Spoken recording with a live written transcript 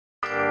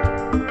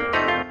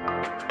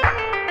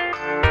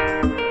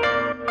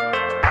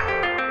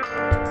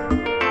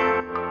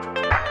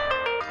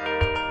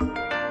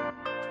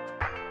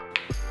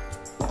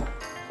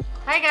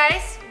Hi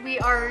guys, we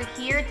are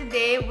here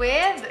today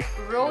with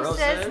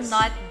Rose's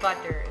Nut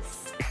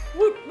Butters.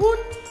 Woot woot!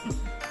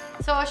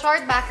 So a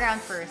short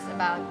background first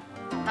about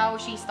how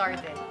she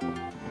started.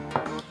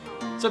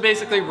 So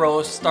basically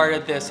Rose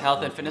started this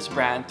health and fitness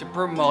brand to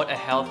promote a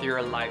healthier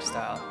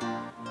lifestyle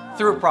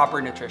through proper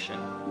nutrition.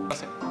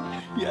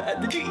 Yeah,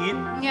 did you eat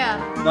Yeah.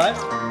 nuts?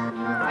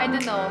 I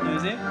don't know. Let me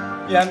see.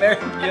 Yeah, Mary.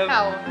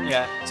 Cacao.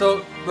 Yeah.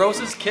 So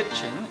Rose's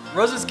Kitchen.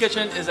 Rose's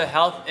Kitchen is a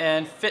health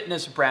and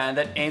fitness brand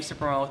that aims to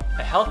promote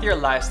a healthier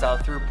lifestyle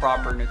through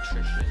proper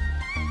nutrition.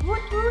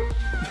 Woot woot.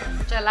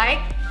 Which I like.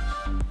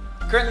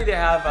 Currently they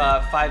have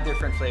 5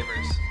 different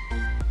flavors.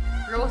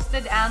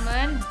 Roasted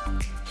almond,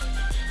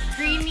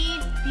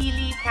 creamy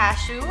peely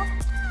cashew,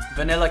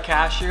 Vanilla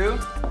cashew.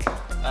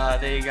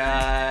 They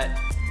got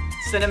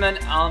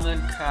cinnamon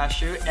almond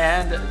cashew,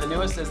 and the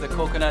newest is the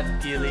coconut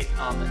peely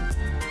almond.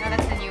 now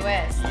that's the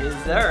newest.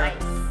 Yes, sir.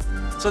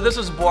 Nice. So this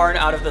was born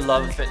out of the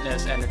love of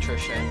fitness and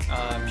nutrition.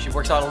 She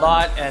works out a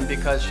lot, and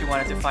because she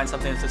wanted to find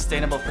something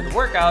sustainable for the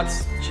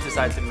workouts, she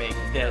decided to make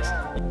this.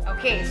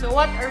 Okay, so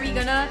what are we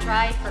gonna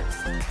try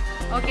first?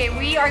 Okay,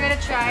 we are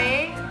gonna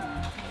try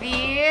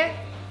the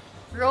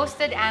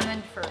roasted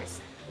almond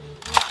first.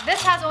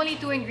 This has only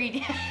 2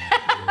 ingredients.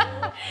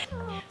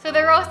 So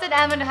the roasted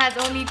almond has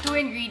only 2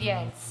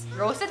 ingredients.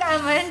 Roasted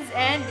almonds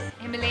and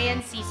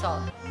Himalayan sea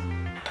salt.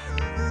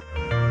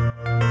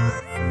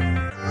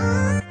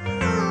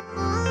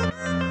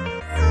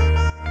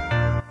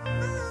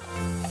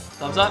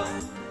 Thumbs up.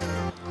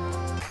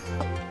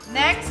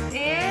 Next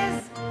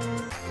is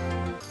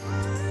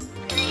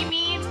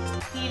creamy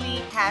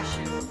peely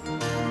cashew.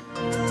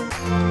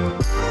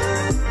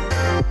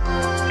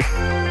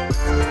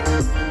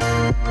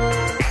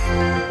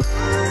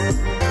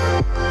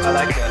 I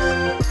like this.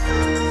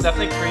 It's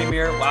definitely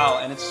creamier. Wow,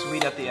 and it's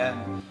sweet at the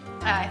end.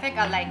 I think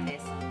I like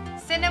this.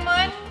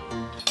 Cinnamon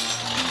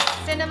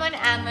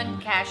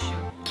almond cashew.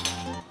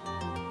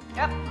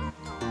 Yep.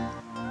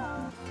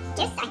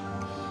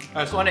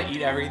 I just want to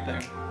eat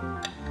everything.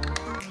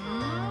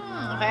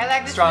 Okay, I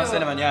like this Strong too.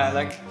 cinnamon, yeah.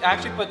 I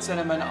actually put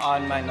cinnamon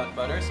on my nut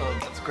butter, so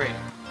that's great.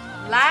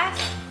 Last,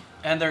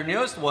 And their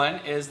newest one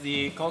is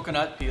the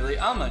coconut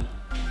peely almond.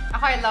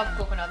 I love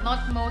coconut.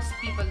 Not most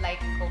people like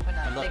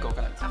coconut. I love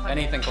coconut. ako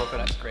Anything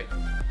coconut's great.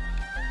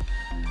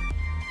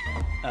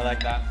 I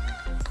like that.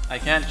 I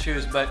can't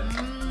choose, but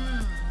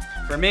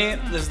for me,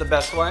 this is the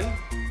best one.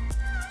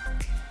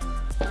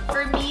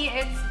 For me,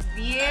 it's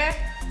the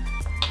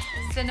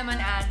cinnamon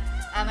and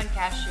almond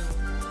cashew.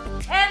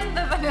 And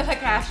the vanilla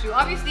cashew.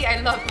 Obviously,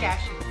 I love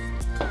cashew.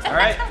 All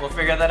right, we'll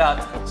figure that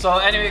out. So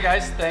anyway,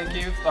 guys, thank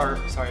you,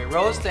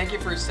 Rose, thank you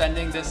for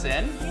sending this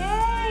in.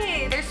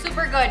 Yay! They're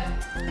super good.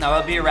 Now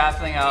I'll be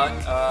raffling out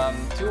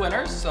 2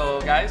 winners. So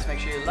guys, make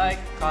sure you like,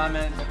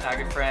 comment, tag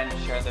a friend,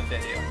 share the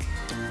video.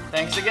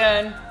 Thanks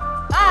again.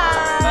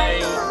 Bye!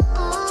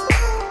 Bye.